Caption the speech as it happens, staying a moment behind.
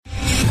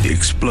The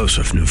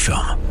explosive new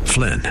film,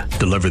 Flynn,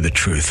 deliver the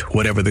truth,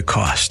 whatever the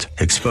cost.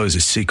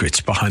 Exposes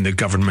secrets behind the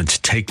government's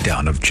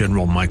takedown of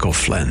General Michael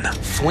Flynn.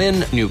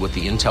 Flynn knew what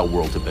the intel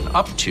world had been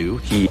up to.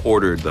 He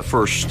ordered the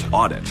first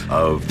audit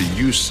of the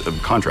use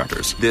of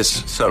contractors.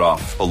 This set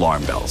off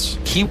alarm bells.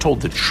 He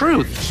told the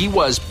truth. He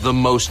was the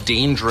most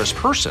dangerous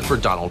person for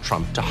Donald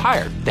Trump to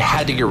hire. They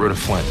had to get rid of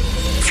Flynn.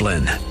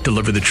 Flynn,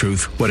 deliver the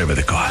truth, whatever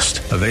the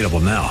cost. Available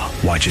now.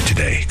 Watch it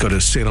today. Go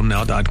to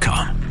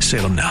salemnow.com.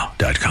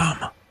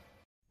 salemnow.com.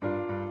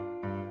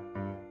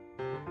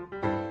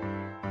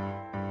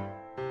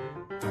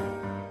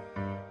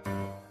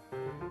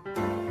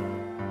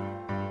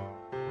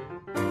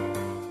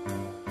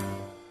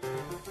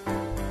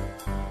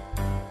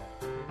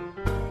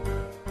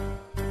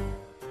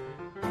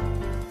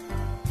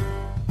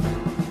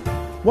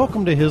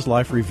 Welcome to His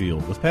Life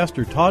Revealed with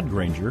Pastor Todd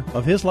Granger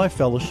of His Life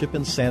Fellowship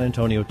in San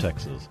Antonio,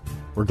 Texas.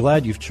 We're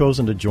glad you've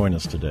chosen to join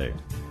us today.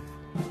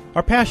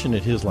 Our passion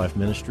at His Life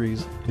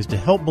Ministries is to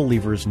help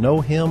believers know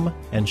Him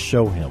and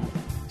show Him.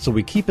 So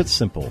we keep it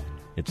simple.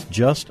 It's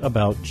just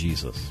about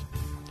Jesus.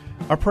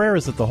 Our prayer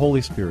is that the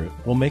Holy Spirit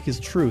will make His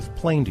truth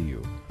plain to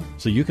you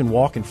so you can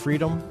walk in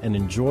freedom and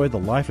enjoy the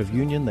life of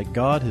union that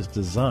God has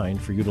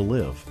designed for you to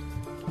live.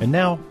 And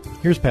now,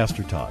 here's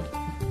Pastor Todd.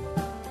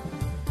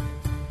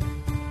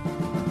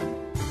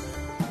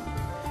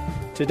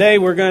 Today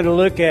we're going to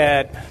look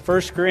at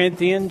 1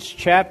 Corinthians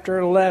chapter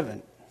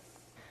 11.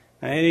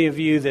 Now, any of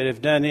you that have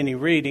done any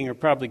reading are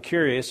probably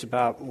curious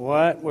about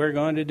what we're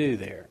going to do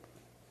there.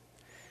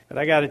 But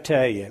I got to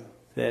tell you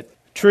that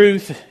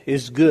truth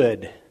is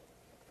good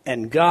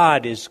and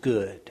God is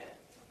good.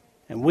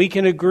 And we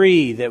can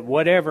agree that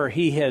whatever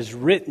He has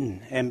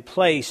written and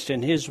placed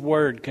in His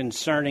Word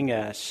concerning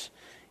us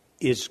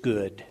is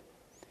good.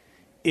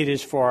 It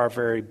is for our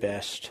very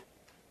best.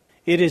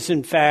 It is,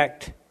 in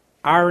fact,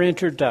 our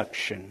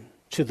introduction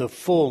to the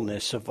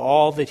fullness of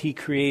all that He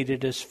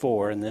created us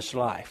for in this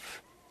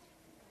life.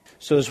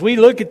 So as we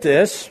look at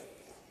this,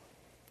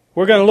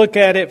 we're going to look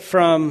at it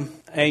from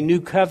a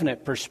new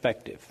covenant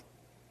perspective.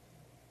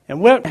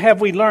 And what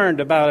have we learned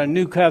about a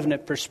new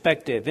covenant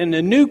perspective? In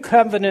the new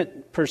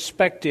covenant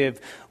perspective,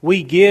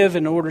 we give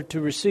in order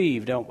to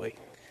receive, don't we?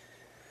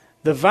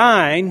 The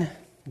vine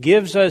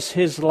gives us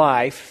His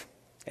life,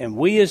 and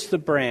we as the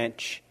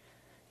branch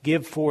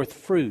give forth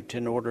fruit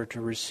in order to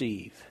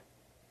receive.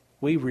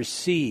 We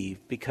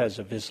receive because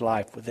of His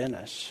life within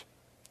us.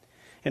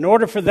 In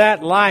order for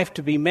that life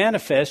to be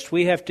manifest,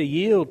 we have to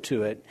yield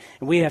to it,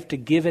 and we have to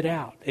give it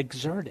out,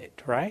 exert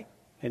it, right?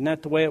 Isn't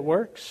that the way it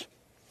works?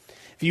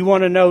 If you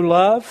want to know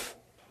love,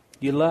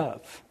 you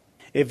love.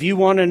 If you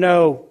want to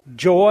know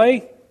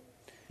joy,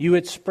 you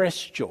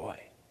express joy.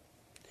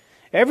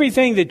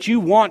 Everything that you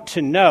want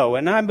to know,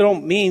 and I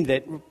don't mean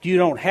that you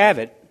don't have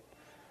it,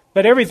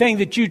 but everything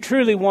that you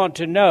truly want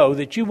to know,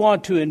 that you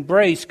want to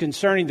embrace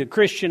concerning the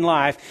Christian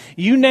life,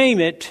 you name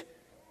it,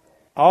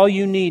 all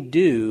you need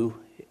do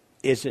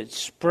is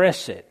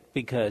express it,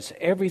 because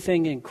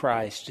everything in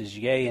Christ is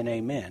yea and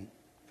amen.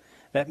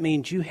 That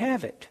means you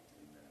have it.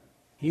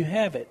 You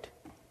have it.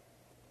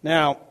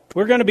 Now,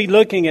 we're going to be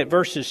looking at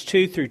verses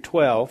 2 through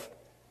 12,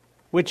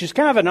 which is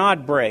kind of an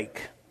odd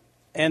break.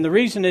 And the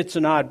reason it's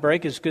an odd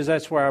break is because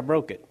that's where I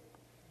broke it.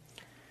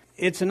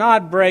 It's an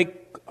odd break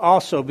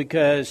also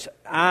because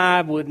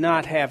I would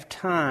not have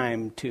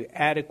time to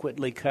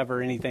adequately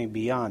cover anything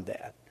beyond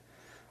that,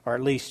 or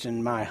at least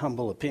in my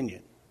humble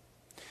opinion.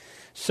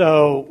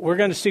 So we're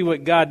going to see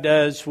what God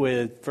does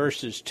with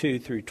verses 2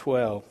 through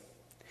 12.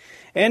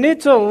 And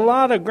it's a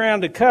lot of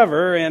ground to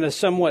cover and a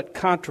somewhat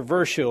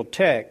controversial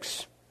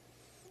text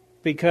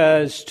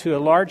because to a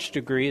large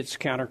degree it's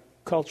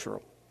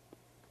countercultural.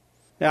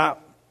 Now,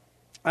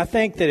 I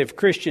think that if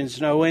Christians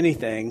know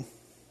anything,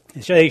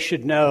 they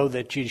should know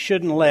that you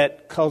shouldn't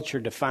let culture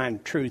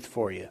define truth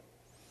for you.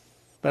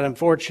 But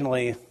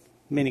unfortunately,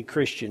 many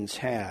Christians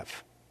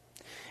have.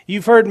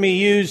 You've heard me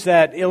use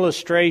that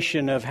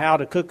illustration of how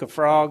to cook a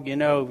frog. You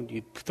know,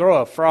 you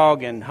throw a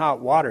frog in hot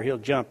water, he'll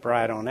jump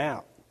right on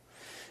out.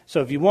 So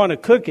if you want to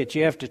cook it,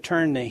 you have to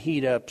turn the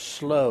heat up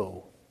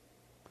slow.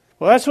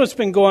 Well, that's what's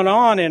been going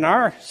on in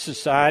our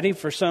society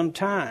for some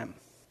time.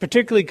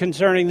 Particularly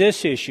concerning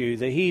this issue,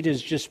 the heat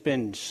has just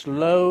been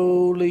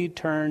slowly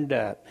turned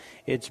up.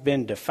 It's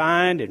been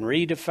defined and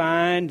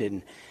redefined,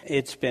 and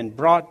it's been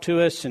brought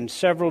to us in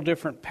several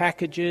different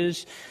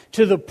packages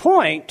to the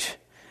point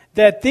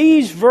that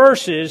these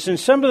verses and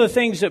some of the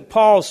things that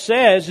Paul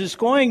says is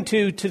going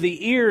to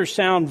the ear,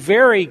 sound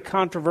very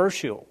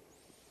controversial.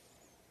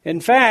 In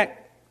fact,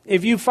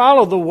 if you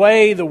follow the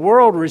way the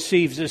world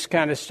receives this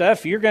kind of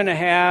stuff, you're going to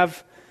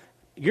have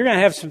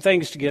some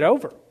things to get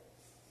over.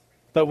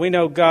 But we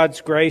know God's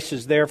grace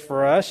is there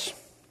for us.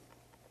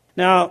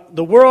 Now,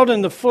 the world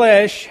and the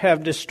flesh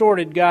have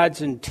distorted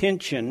God's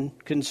intention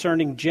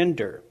concerning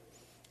gender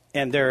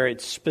and their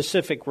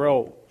specific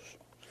roles.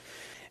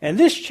 And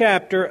this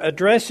chapter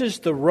addresses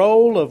the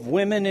role of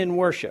women in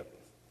worship.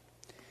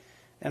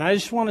 And I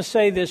just want to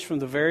say this from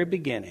the very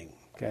beginning,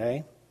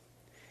 okay?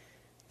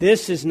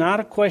 This is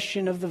not a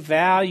question of the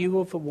value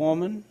of a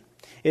woman.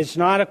 It's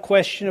not a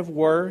question of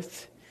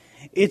worth.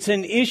 It's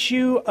an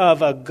issue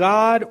of a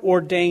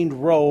God-ordained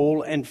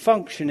role and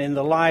function in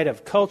the light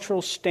of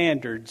cultural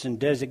standards and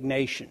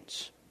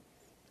designations.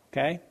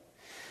 Okay?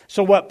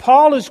 So what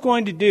Paul is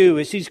going to do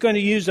is he's going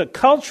to use a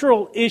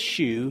cultural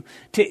issue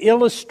to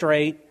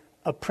illustrate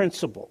a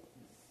principle.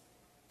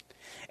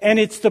 And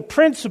it's the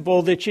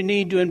principle that you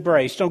need to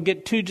embrace. Don't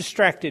get too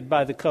distracted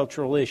by the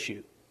cultural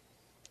issue.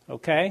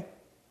 Okay?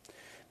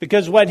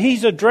 Because what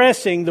he's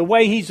addressing, the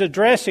way he's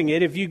addressing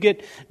it, if you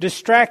get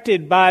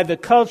distracted by the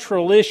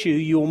cultural issue,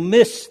 you'll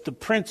miss the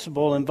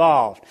principle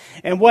involved.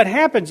 And what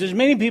happens is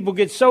many people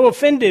get so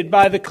offended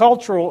by the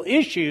cultural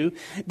issue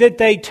that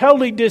they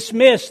totally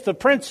dismiss the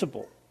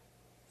principle.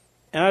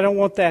 And I don't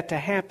want that to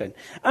happen.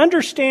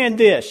 Understand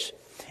this.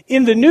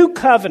 In the new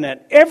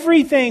covenant,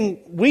 everything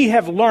we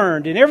have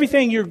learned and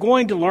everything you're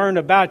going to learn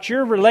about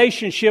your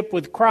relationship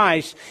with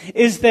Christ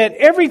is that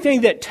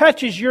everything that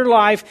touches your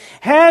life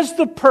has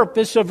the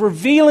purpose of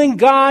revealing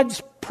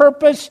God's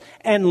purpose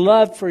and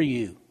love for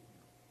you.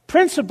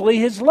 Principally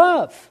His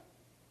love.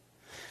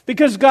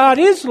 Because God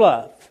is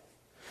love.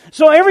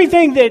 So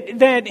everything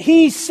that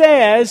He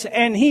says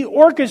and He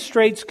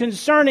orchestrates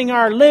concerning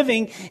our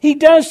living, He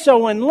does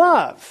so in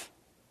love.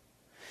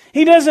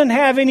 He doesn't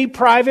have any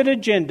private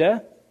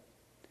agenda.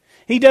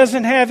 He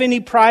doesn't have any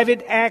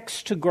private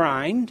axe to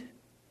grind.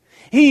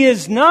 He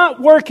is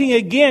not working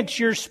against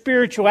your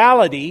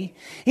spirituality.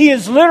 He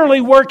is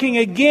literally working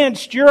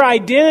against your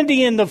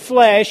identity in the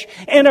flesh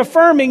and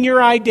affirming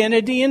your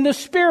identity in the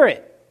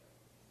Spirit.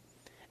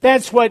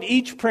 That's what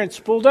each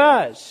principle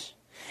does.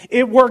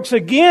 It works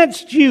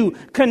against you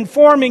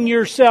conforming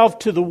yourself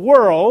to the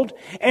world,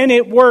 and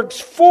it works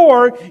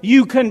for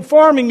you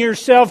conforming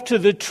yourself to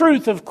the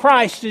truth of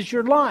Christ as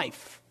your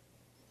life.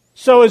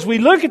 So as we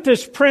look at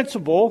this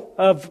principle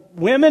of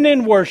women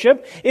in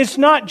worship, it's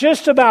not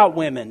just about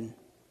women.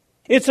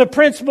 It's a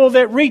principle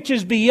that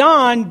reaches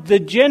beyond the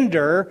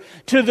gender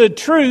to the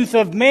truth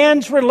of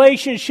man's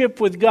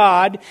relationship with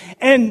God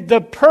and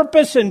the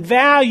purpose and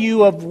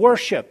value of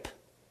worship.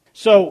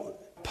 So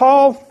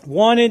Paul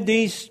wanted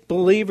these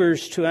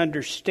believers to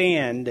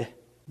understand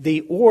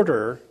the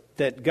order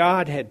that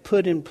God had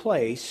put in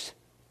place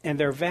and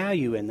their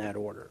value in that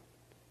order.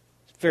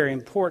 Very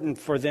important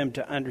for them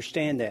to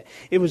understand that.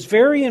 It was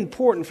very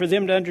important for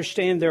them to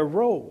understand their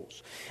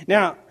roles.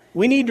 Now,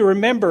 we need to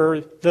remember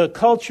the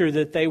culture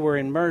that they were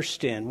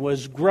immersed in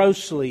was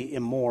grossly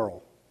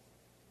immoral.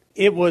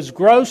 It was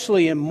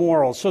grossly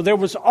immoral. So there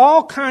was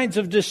all kinds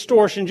of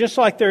distortion, just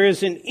like there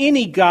is in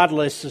any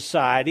godless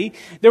society.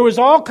 There was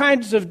all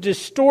kinds of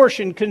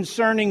distortion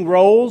concerning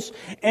roles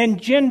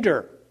and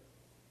gender.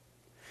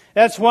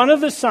 That's one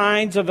of the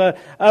signs of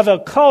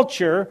a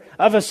culture,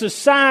 of a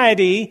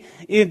society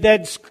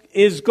that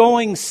is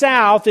going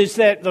south, is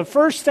that the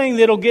first thing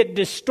that'll get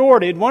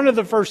distorted, one of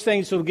the first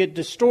things that'll get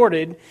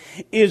distorted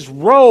is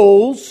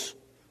roles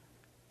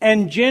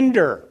and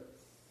gender.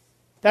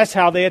 That's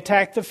how they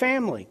attack the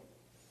family.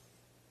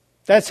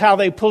 That's how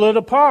they pull it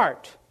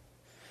apart.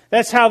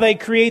 That's how they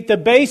create the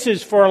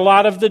basis for a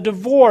lot of the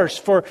divorce,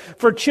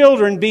 for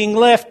children being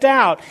left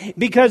out.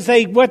 Because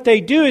what they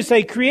do is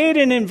they create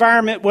an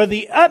environment where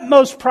the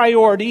utmost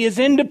priority is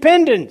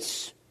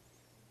independence.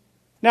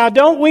 Now,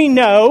 don't we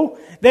know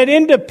that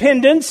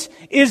independence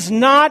is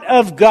not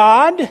of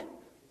God?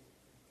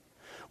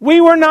 We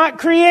were not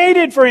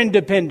created for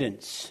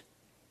independence.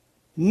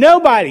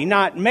 Nobody,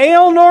 not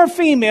male nor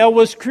female,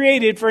 was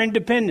created for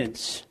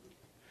independence.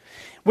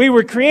 We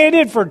were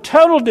created for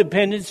total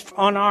dependence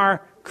on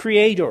our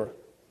Creator.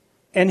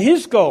 And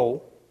His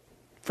goal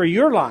for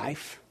your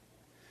life,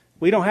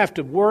 we don't have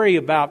to worry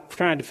about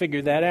trying to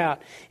figure that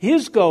out.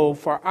 His goal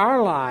for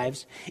our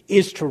lives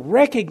is to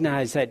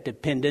recognize that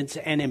dependence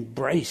and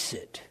embrace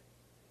it.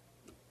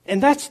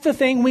 And that's the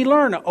thing we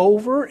learn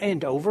over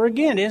and over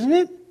again, isn't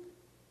it?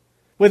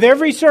 With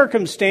every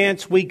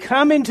circumstance, we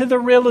come into the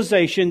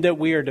realization that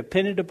we are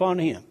dependent upon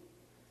Him.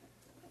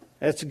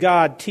 That's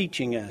God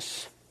teaching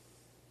us.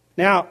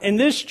 Now, in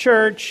this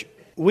church,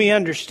 we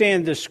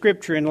understand the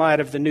Scripture in light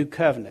of the New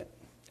Covenant.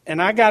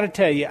 And I got to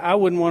tell you, I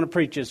wouldn't want to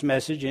preach this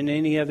message in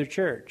any other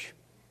church.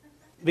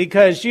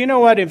 Because you know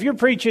what? If you're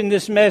preaching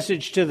this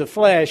message to the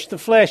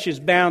flesh is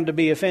bound to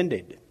be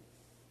offended.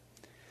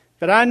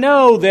 But I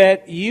know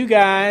that you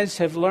guys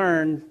have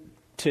learned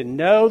to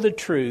know the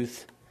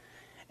truth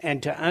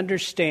and to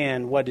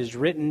understand what is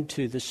written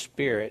to the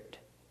Spirit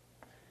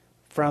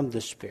from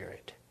the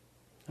Spirit.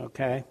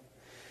 Okay?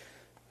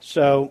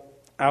 So,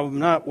 I'm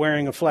not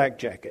wearing a flak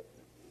jacket.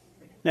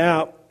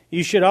 Now,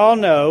 you should all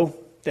know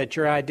that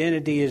your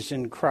identity is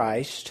in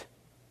Christ.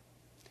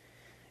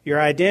 Your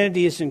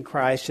identity is in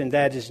Christ, and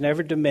that is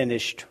never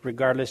diminished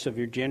regardless of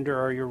your gender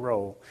or your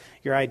role.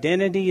 Your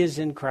identity is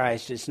in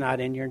Christ. It's not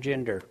in your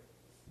gender.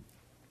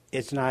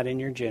 It's not in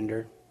your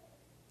gender.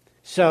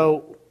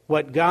 So,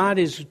 what God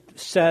has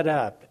set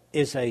up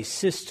is a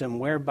system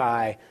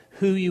whereby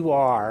who you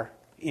are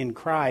in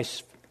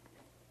Christ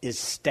is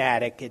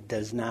static. It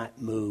does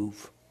not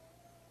move.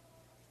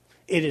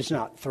 It is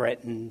not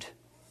threatened.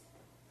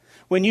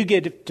 when you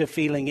get to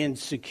feeling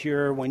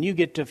insecure, when you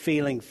get to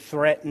feeling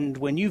threatened,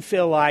 when you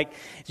feel like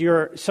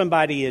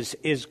somebody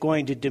is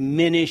going to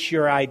diminish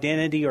your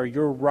identity or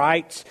your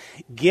rights,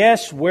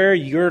 guess where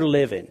you're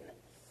living?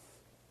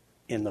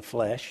 In the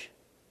flesh.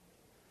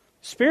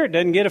 Spirit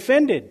doesn't get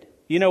offended.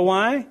 You know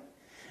why?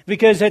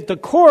 Because at the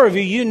core of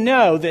you, you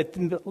know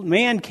that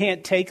man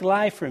can't take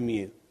life from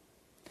you.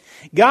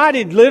 God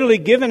had literally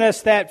given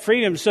us that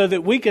freedom so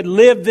that we could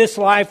live this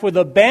life with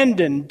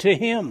abandon to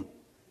Him.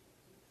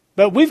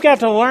 But we've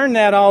got to learn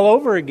that all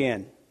over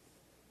again.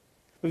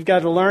 We've got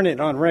to learn it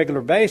on a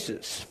regular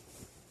basis.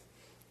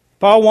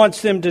 Paul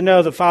wants them to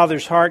know the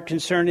Father's heart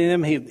concerning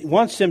them. He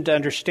wants them to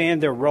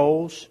understand their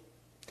roles.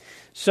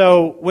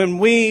 So when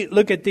we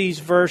look at these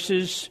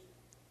verses,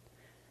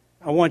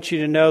 I want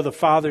you to know the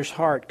Father's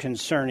heart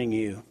concerning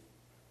you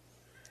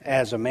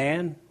as a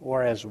man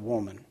or as a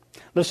woman.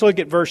 Let's look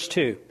at verse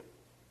 2.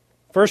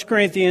 1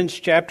 Corinthians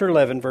chapter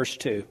 11, verse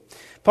 2.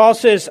 Paul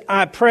says,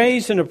 I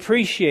praise and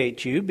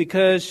appreciate you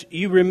because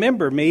you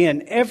remember me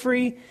in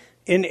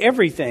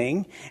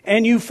everything,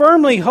 and you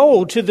firmly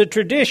hold to the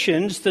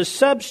traditions, the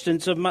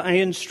substance of my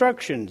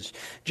instructions,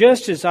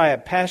 just as I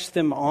have passed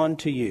them on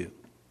to you.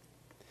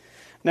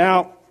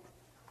 Now,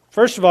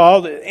 first of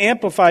all, the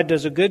Amplified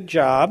does a good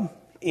job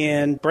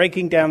in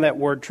breaking down that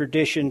word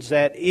traditions.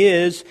 That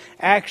is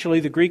actually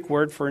the Greek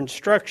word for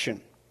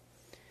instruction.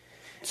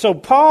 So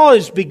Paul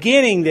is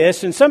beginning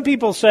this, and some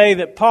people say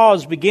that Paul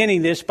is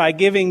beginning this by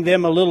giving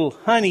them a little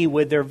honey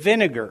with their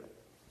vinegar.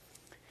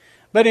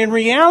 But in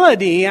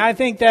reality, I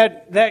think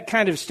that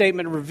kind of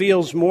statement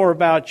reveals more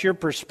about your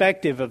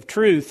perspective of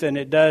truth than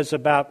it does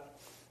about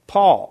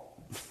Paul.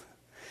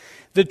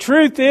 The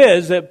truth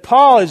is that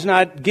Paul is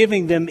not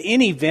giving them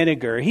any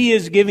vinegar. He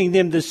is giving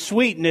them the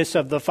sweetness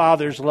of the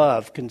Father's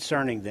love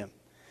concerning them.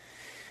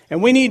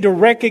 And we need to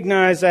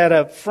recognize that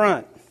up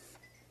front.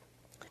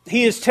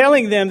 He is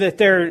telling them that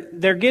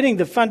they're getting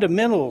the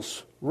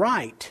fundamentals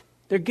right.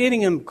 They're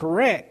getting them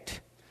correct.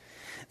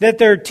 That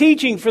their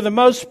teaching, for the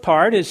most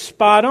part, is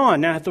spot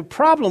on. Now, the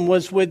problem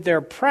was with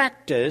their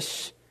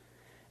practice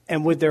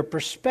and with their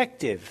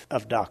perspective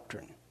of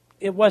doctrine.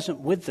 It wasn't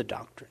with the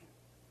doctrine.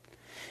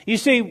 You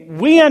see,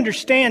 we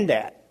understand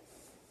that.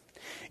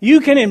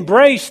 You can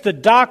embrace the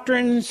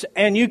doctrines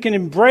and you can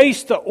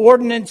embrace the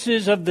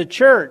ordinances of the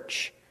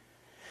church.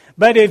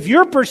 But if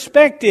your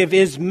perspective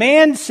is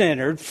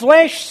man-centered,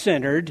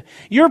 flesh-centered,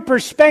 your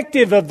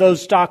perspective of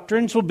those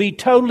doctrines will be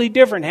totally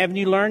different. Haven't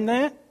you learned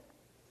that?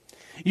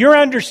 Your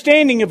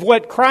understanding of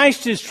what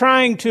Christ is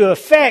trying to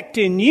effect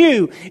in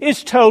you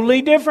is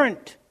totally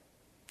different.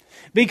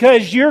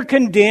 Because you're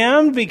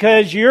condemned,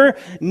 because you're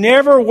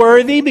never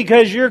worthy,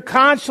 because you're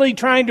constantly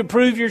trying to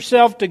prove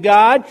yourself to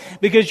God,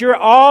 because you're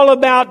all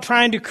about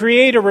trying to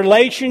create a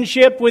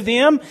relationship with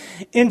Him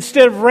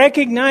instead of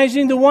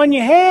recognizing the one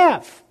you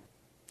have.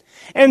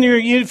 And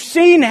you've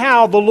seen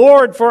how the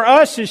Lord for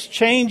us has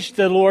changed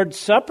the Lord's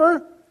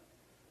Supper.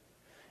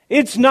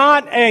 It's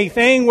not a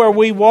thing where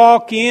we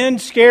walk in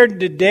scared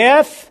to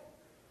death,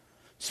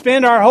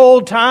 spend our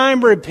whole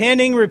time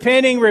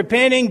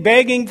repenting,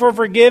 begging for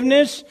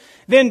forgiveness,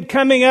 then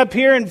coming up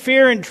here in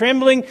fear and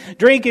trembling,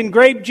 drinking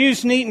grape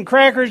juice and eating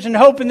crackers and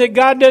hoping that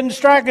God doesn't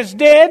strike us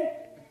dead.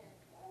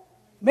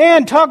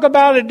 Man, talk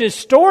about a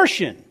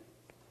distortion.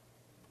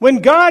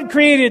 When God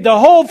created the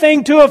whole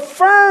thing to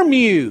affirm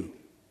you,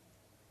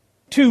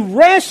 to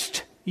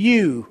rest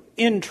you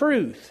in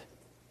truth.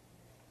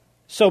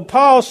 So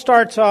Paul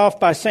starts off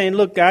by saying,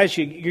 look guys,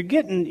 you're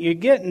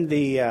getting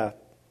the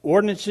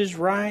ordinances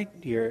right.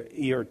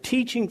 You're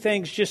teaching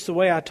things just the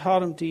way I taught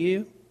them to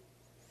you.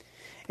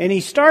 And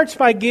he starts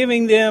by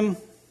giving them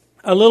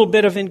a little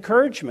bit of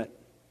encouragement.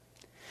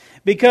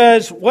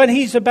 Because what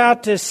he's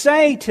about to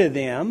say to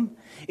them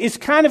is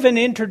kind of an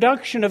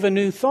introduction of a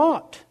new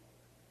thought.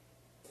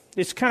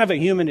 It's kind of a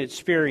human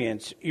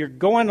experience. You're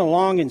going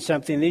along in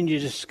something, then you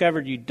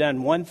discovered you'd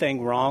done one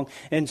thing wrong,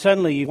 and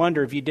suddenly you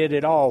wonder if you did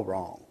it all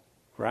wrong,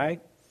 right?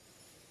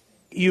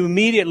 You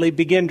immediately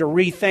begin to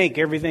rethink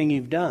everything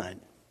you've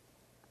done.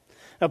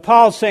 Now,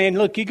 Paul's saying,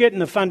 look, you're getting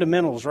the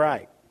fundamentals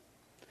right.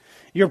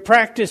 Your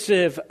practice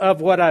of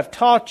what I've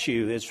taught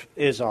you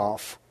is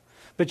off,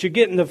 but you're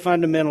getting the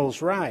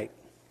fundamentals right.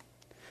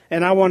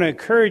 And I want to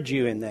encourage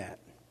you in that.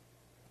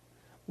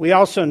 We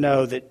also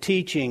know that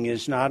teaching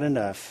is not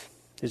enough.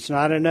 It's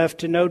not enough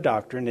to know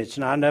doctrine. It's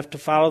not enough to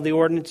follow the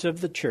ordinance of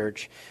the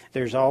church.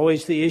 There's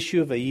always the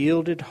issue of a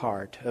yielded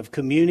heart, of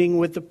communing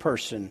with the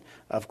person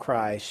of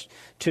Christ,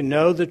 to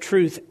know the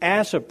truth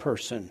as a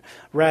person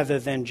rather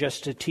than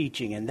just a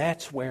teaching. And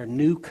that's where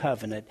New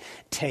Covenant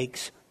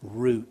takes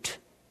root.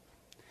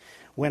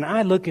 When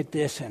I look at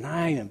this and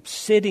I am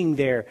sitting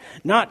there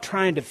not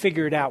trying to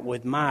figure it out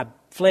with my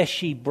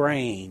fleshy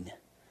brain,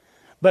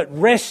 but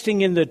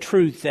resting in the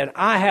truth that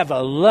I have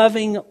a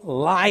loving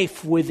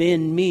life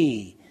within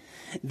me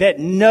that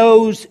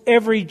knows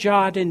every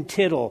jot and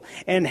tittle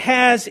and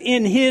has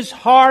in His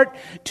heart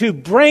to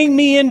bring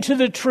me into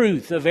the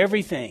truth of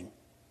everything.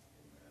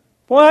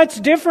 Well, that's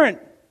different.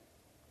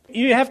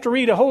 You have to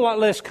read a whole lot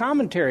less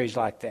commentaries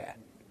like that.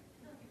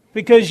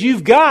 Because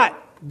you've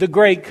got the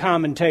great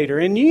commentator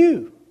in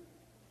you.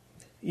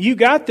 You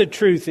got the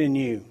truth in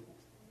you.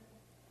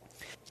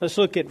 Let's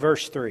look at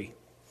verse 3.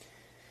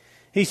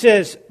 He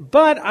says,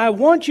 but I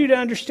want you to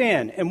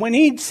understand. And when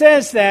he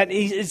says that,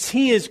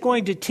 he is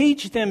going to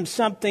teach them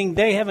something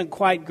they haven't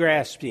quite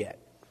grasped yet.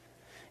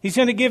 He's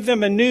going to give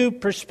them a new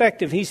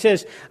perspective. He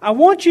says, I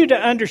want you to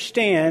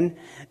understand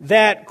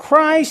that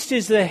Christ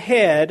is the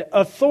head,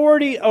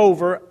 authority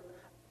over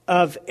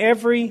of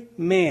every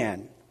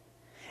man.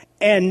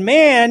 And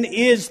man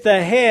is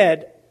the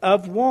head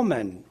of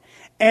woman.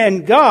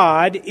 And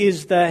God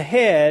is the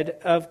head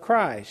of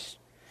Christ.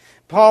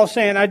 Paul's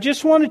saying, I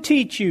just want to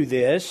teach you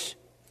this,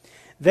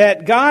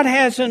 that God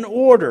has an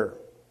order.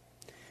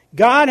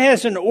 God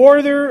has an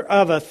order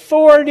of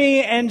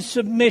authority and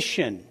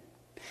submission.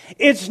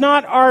 It's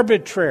not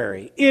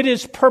arbitrary. It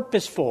is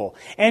purposeful.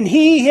 And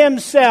He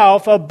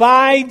Himself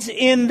abides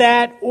in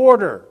that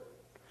order.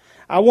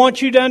 I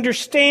want you to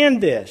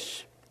understand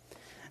this.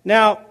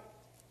 Now,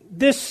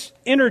 this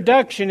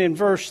introduction in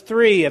verse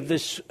 3 of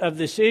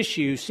this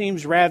issue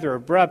seems rather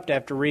abrupt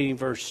after reading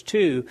verse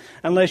 2,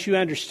 unless you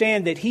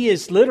understand that he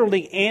is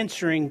literally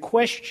answering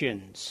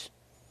questions.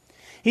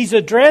 He's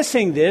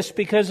addressing this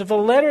because of a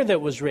letter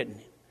that was written.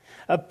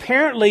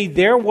 Apparently,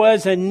 there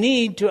was a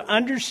need to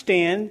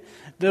understand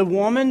the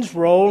woman's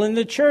role in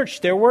the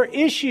church. There were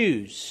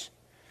issues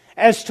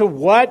as to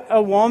what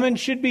a woman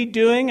should be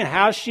doing and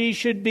how she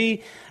should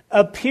be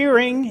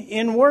appearing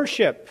in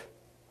worship.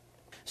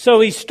 So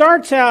he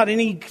starts out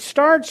and he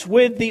starts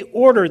with the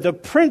order, the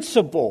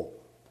principal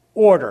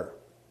order.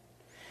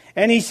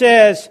 And he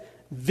says,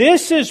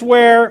 this is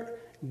where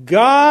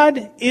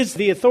God is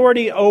the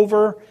authority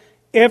over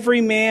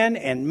every man,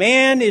 and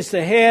man is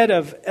the head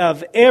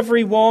of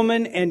every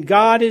woman, and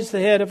God is the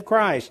head of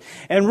Christ.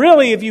 And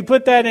really, if you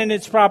put that in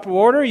its proper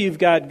order, you've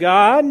got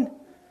God,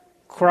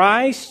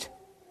 Christ,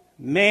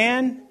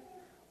 man,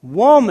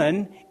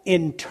 woman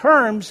in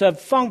terms of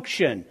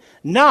function,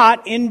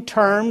 not in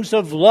terms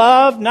of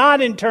love,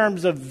 not in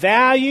terms of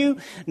value,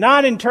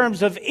 not in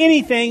terms of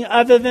anything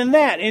other than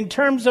that, in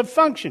terms of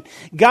function.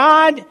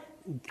 God,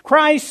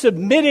 Christ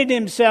submitted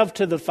Himself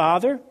to the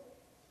Father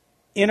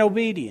in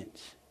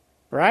obedience,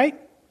 right?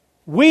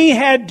 We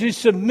had to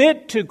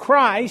submit to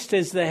Christ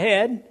as the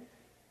head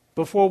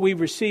before we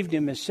received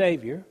Him as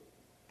Savior.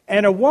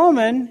 And a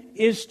woman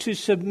is to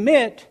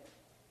submit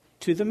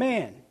to the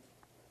man.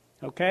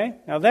 Okay?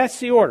 Now that's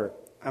the order.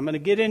 I'm going to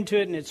get into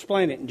it and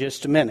explain it in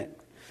just a minute.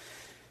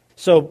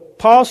 So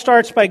Paul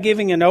starts by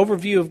giving an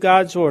overview of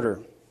God's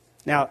order.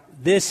 Now,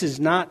 this is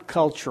not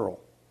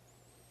cultural.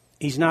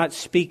 He's not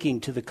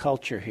speaking to the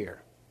culture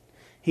here.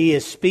 He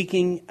is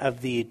speaking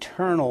of the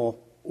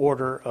eternal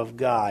order of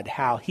God,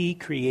 how He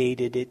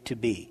created it to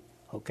be.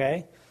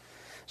 Okay?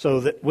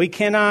 So that we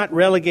cannot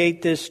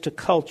relegate this to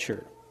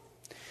culture.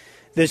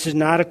 This is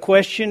not a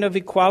question of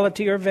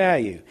equality or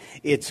value.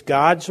 It's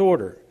God's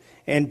order.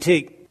 And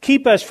to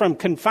keep us from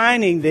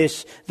confining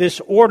this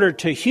order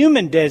to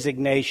human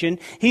designation,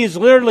 He has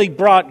literally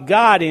brought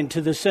God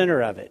into the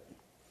center of it.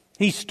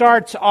 He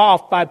starts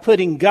off by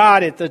putting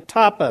God at the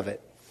top of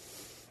it.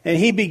 And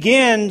He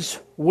begins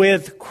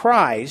with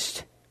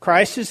Christ.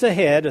 Christ is the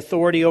head,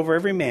 authority over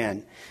every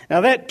man.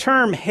 Now that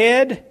term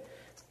head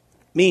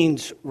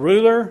means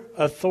ruler,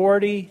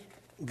 authority,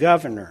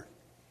 governor.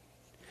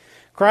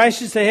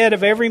 Christ is the head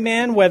of every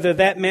man, whether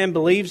that man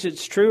believes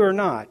it's true or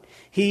not.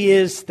 He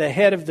is the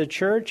head of the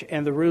church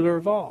and the ruler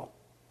of all.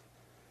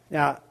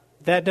 Now,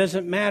 that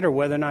doesn't matter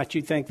whether or not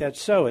you think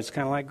that's so. It's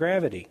kind of like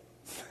gravity.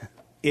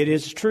 It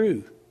is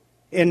true.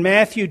 In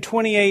Matthew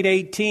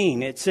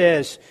 28:18, it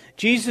says,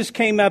 Jesus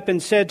came up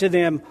and said to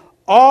them,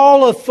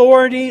 all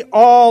authority,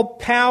 all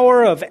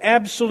power of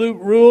absolute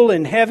rule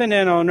in heaven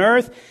and on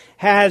earth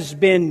has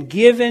been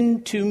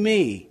given to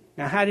me.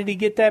 Now, how did He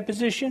get that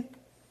position?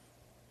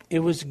 It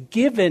was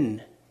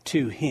given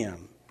to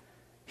Him.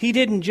 He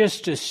didn't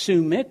just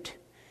assume it.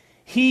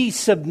 He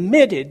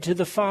submitted to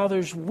the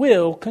Father's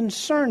will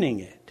concerning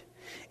it.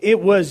 It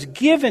was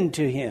given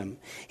to Him.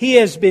 He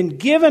has been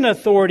given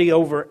authority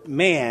over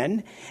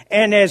man,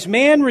 and as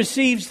man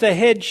receives the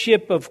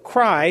headship of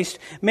Christ,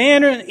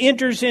 man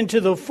enters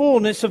into the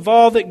fullness of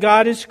all that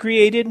God has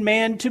created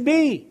man to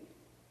be.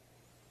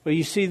 Well,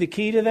 you see the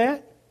key to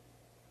that?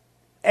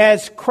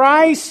 As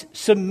Christ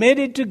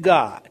submitted to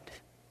God,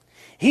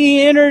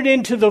 He entered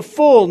into the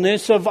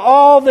fullness of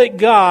all that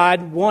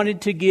God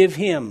wanted to give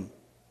Him.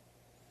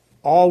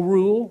 All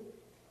rule,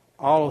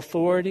 all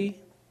authority,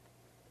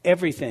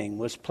 everything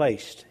was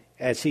placed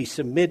as He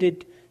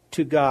submitted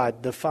to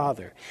God the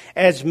Father.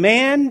 As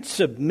man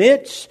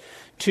submits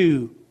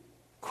to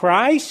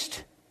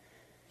Christ,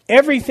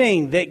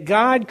 everything that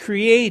God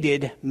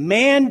created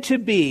man to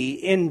be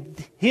in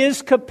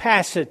His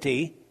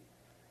capacity,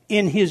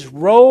 in His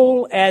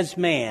role as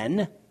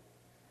man,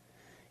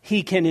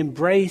 He can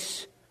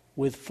embrace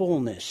with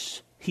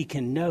fullness. He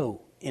can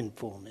know. in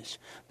fullness,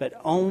 but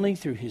only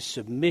through his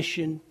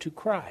submission to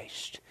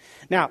Christ.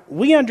 Now,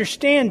 we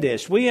understand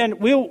this. We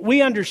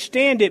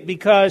understand it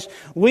because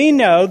we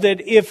know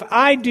that if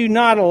I do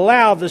not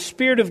allow the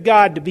Spirit of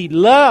God to be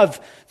love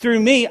through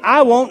me,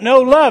 I won't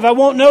know love. I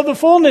won't know the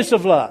fullness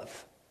of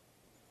love.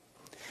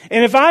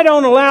 And if I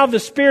don't allow the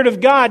Spirit of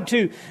God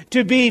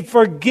to be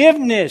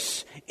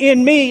forgiveness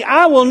in me,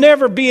 I will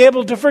never be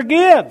able to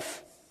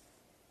forgive.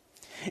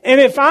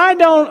 And if I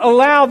don't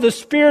allow the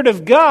Spirit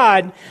of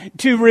God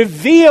to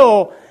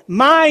reveal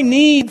my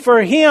need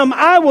for Him,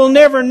 I will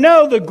never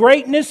know the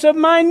greatness of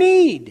my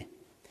need.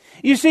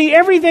 You see,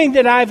 everything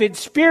that I've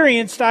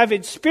experienced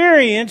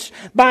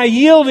by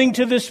yielding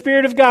to the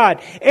Spirit of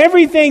God.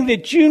 Everything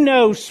that you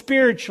know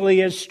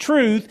spiritually as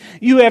truth,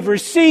 you have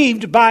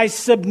received by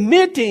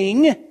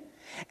submitting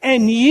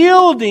and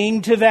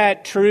yielding to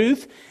that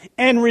truth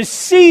and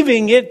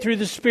receiving it through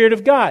the Spirit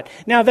of God.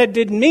 Now, that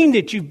didn't mean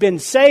that you've been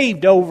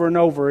saved over and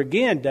over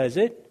again, does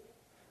it?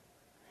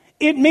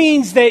 It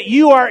means that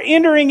you are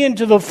entering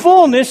into the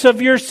fullness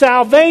of your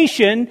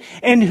salvation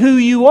and who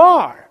you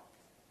are.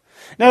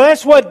 Now,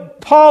 that's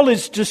what Paul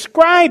is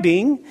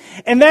describing,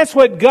 and that's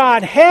what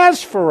God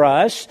has for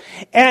us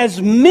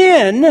as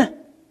men.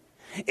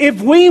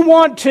 If we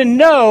want to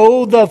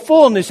know the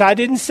fullness, I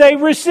didn't say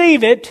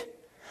receive it.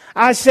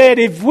 I said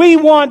if we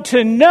want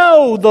to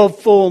know the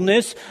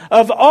fullness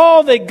of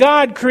all that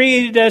God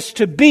created us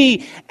to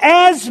be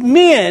as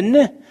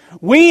men,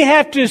 we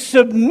have to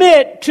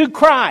submit to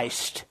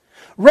Christ.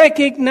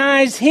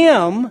 Recognize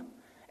Him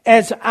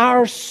as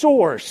our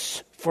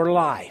source for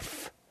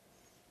life.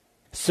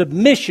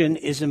 Submission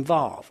is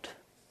involved.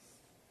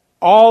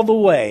 All the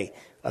way.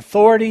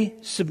 Authority,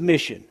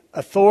 submission.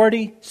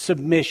 Authority,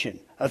 submission.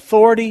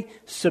 Authority,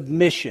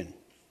 submission.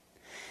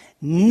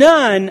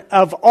 None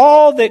of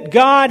all that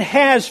God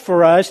has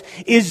for us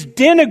is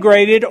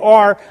denigrated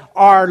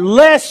or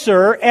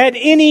lesser at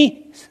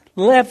any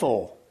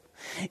level.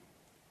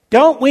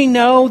 Don't we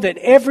know that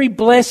every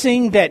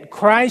blessing that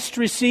Christ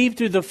received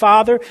through the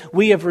Father,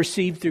 we have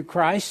received through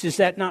Christ? Is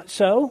that not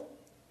so?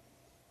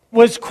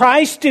 Was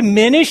Christ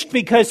diminished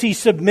because He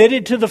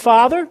submitted to the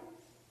Father?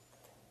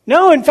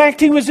 No, in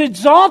fact, He was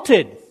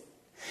exalted.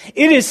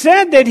 It is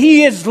said that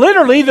He is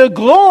literally the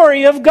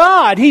glory of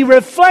God. He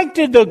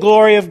reflected the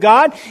glory of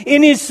God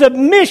in His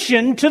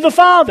submission to the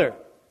Father.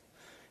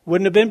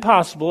 Wouldn't have been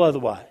possible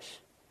otherwise.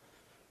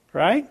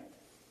 Right?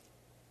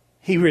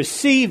 He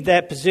received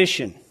that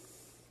position.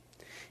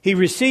 He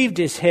received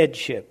His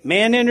headship.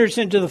 Man enters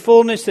into the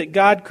fullness that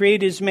God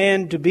created his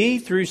man to be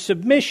through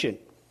submission.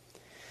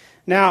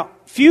 Now,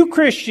 few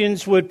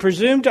Christians would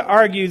presume to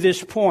argue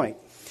this point,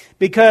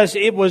 because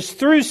it was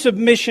through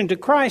submission to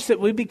Christ that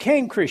we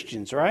became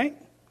Christians, right?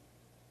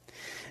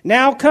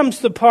 Now comes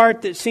the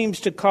part that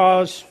seems to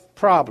cause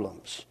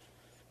problems,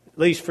 at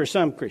least for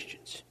some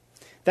Christians.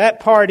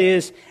 That part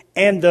is,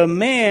 and the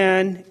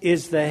man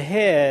is the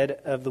head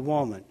of the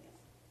woman.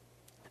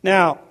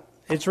 Now,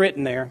 it's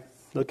written there.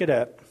 Look it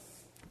up.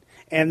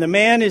 And the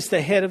man is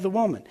the head of the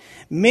woman.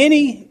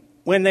 Many,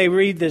 when they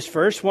read this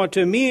verse, want to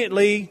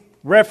immediately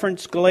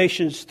reference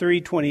Galatians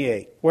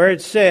 3:28, where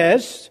it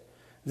says,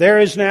 there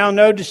is now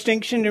no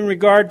distinction in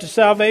regard to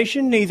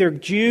salvation, neither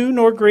Jew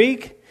nor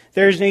Greek.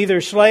 There is neither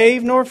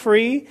slave nor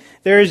free.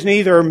 There is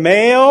neither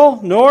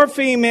male nor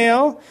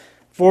female.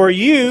 For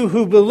you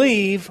who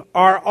believe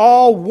are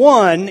all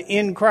one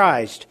in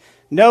Christ.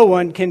 No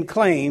one can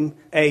claim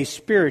a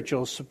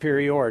spiritual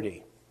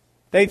superiority.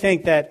 They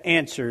think that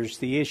answers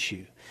the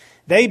issue.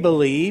 They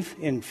believe,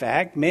 in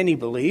fact, many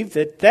believe,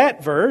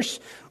 that verse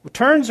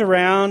turns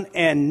around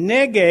and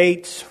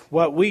negates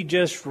what we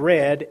just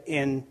read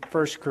in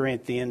 1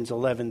 Corinthians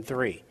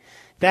 11:3.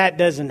 That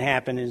doesn't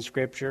happen in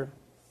Scripture.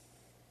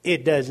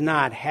 It does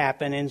not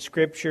happen in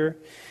Scripture.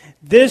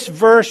 This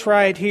verse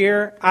right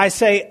here, I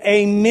say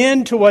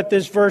amen to what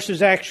this verse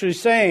is actually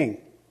saying.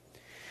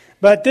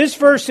 But this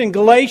verse in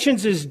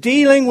Galatians is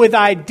dealing with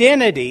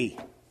identity.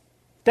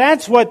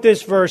 That's what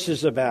this verse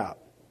is about.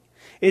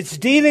 It's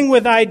dealing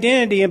with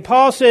identity. And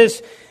Paul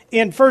says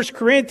in 1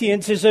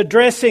 Corinthians is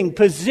addressing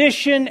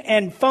position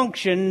and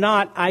function,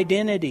 not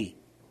identity.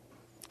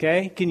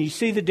 Okay? Can you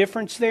see the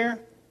difference there?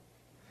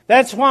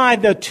 That's why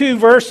the two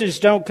verses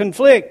don't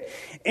conflict.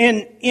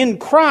 And in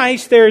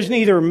Christ, there is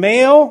neither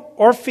male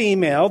or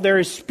female. There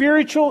is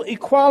spiritual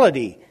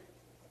equality.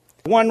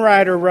 One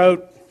writer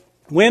wrote,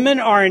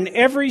 women are in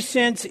every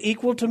sense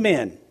equal to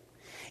men.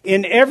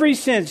 In every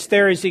sense,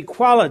 there is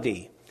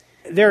equality.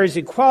 There is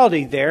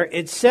equality there,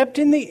 except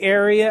in the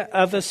area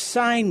of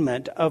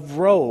assignment of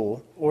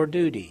role or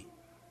duty.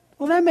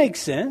 Well, that makes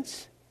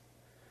sense.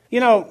 You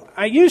know,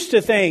 I used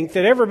to think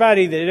that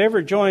everybody that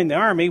ever joined the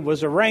Army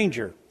was a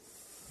ranger,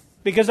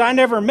 because I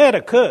never met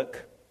a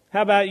cook.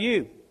 How about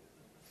you?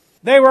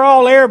 They were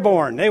all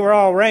airborne. They were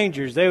all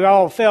rangers. They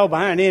all fell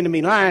behind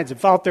enemy lines and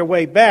fought their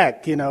way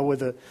back,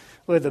 with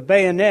a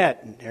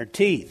bayonet in their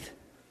teeth.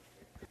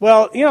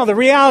 Well, the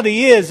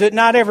reality is that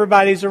not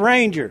everybody's a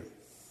ranger.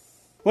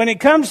 When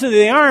it comes to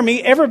the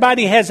Army,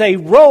 everybody has a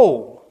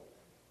role.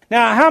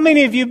 Now, how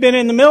many of you have been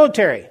in the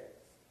military?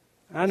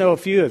 I know a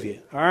few of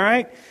you, all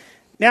right?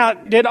 Now,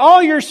 did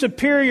all your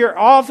superior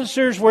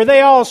officers, were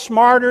they all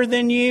smarter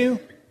than you?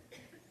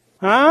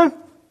 Huh?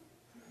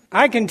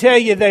 I can tell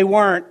you they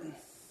weren't.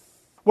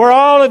 Were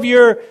all of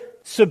your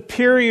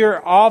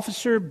superior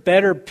officer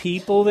better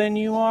people than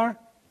you are?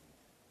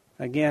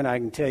 Again, I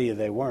can tell you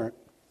they weren't.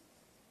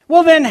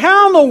 Well, then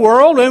how in the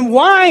world and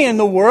why in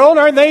the world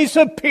are they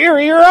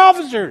superior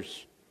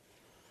officers?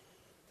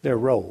 Their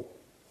role,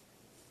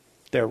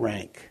 their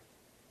rank.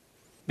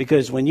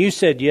 Because when you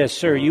said yes,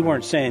 sir, you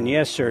weren't saying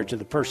yes, sir, to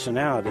the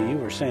personality. You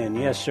were saying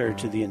yes, sir,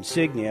 to the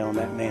insignia on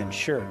that man's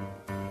shirt.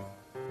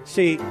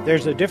 See,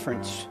 there's a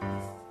difference.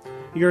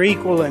 You're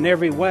equal in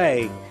every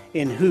way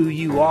in who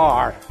you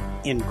are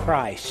in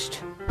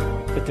Christ.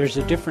 But there's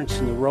a difference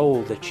in the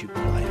role that you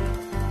play.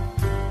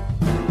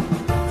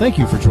 Thank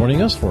you for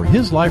joining us for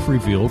His Life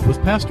Revealed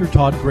with Pastor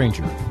Todd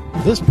Granger.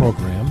 This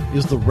program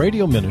is the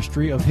radio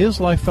ministry of His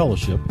Life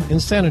Fellowship in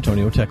San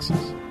Antonio,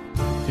 Texas.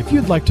 If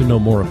you'd like to know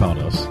more about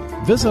us,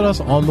 visit us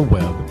on the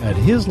web at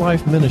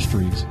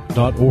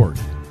hislifeministries.org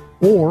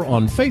or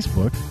on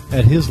Facebook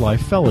at His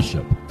Life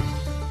Fellowship.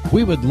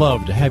 We would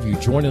love to have you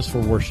join us for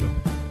worship.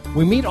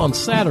 We meet on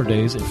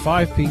Saturdays at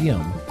 5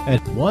 p.m.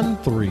 at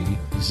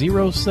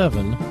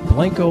 1307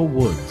 Blanco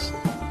Woods,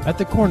 at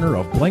the corner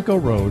of Blanco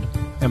Road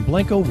and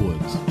Blanco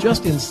Woods,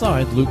 just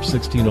inside Loop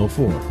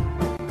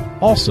 1604.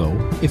 Also,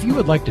 if you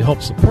would like to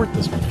help support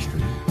this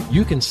ministry,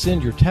 you can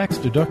send your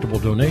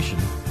tax-deductible donation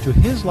to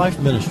His Life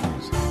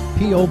Ministries,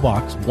 P.O.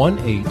 Box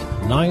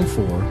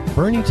 1894,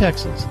 Bernie,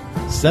 Texas,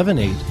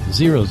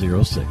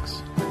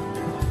 78006.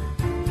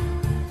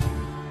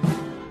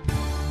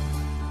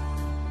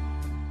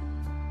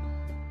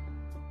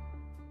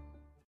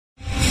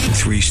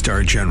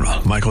 3-star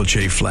General Michael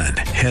J. Flynn,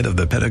 head of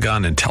the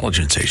Pentagon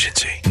Intelligence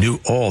Agency, knew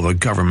all the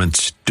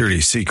government's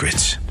dirty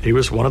secrets. He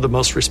was one of the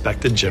most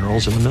respected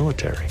generals in the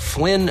military.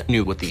 Flynn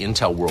knew what the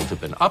intel world had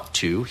been up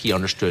to. He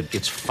understood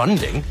its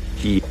funding.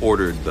 He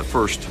ordered the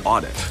first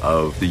audit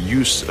of the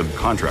use of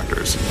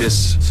contractors.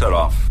 This set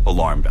off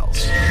alarm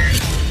bells.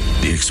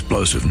 The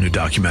explosive new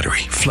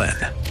documentary, Flynn,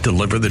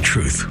 Deliver the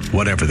Truth,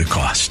 Whatever the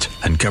Cost,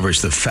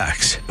 uncovers the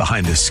facts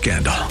behind this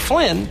scandal.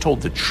 Flynn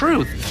told the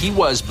truth. He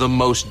was the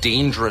most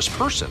dangerous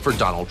person for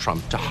Donald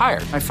Trump to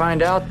hire. I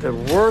find out the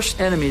worst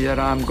enemy that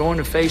I'm going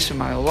to face in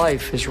my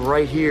life is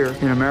right here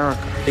in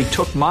America. They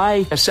took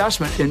my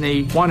assessment and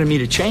they wanted me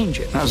to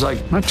change it. And I was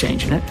like, I'm not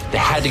changing it. They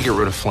had to get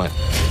rid of Flynn.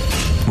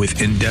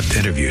 With in-depth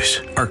interviews,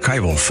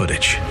 archival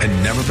footage,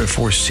 and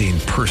never-before-seen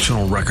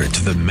personal records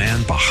of the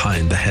man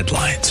behind the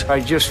headlines.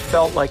 I just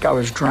felt like I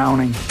was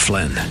drowning.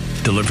 Flynn,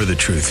 Deliver the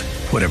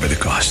Truth, Whatever the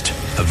Cost.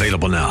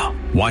 Available now.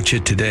 Watch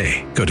it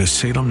today. Go to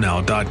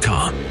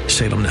salemnow.com.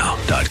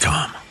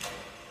 salemnow.com.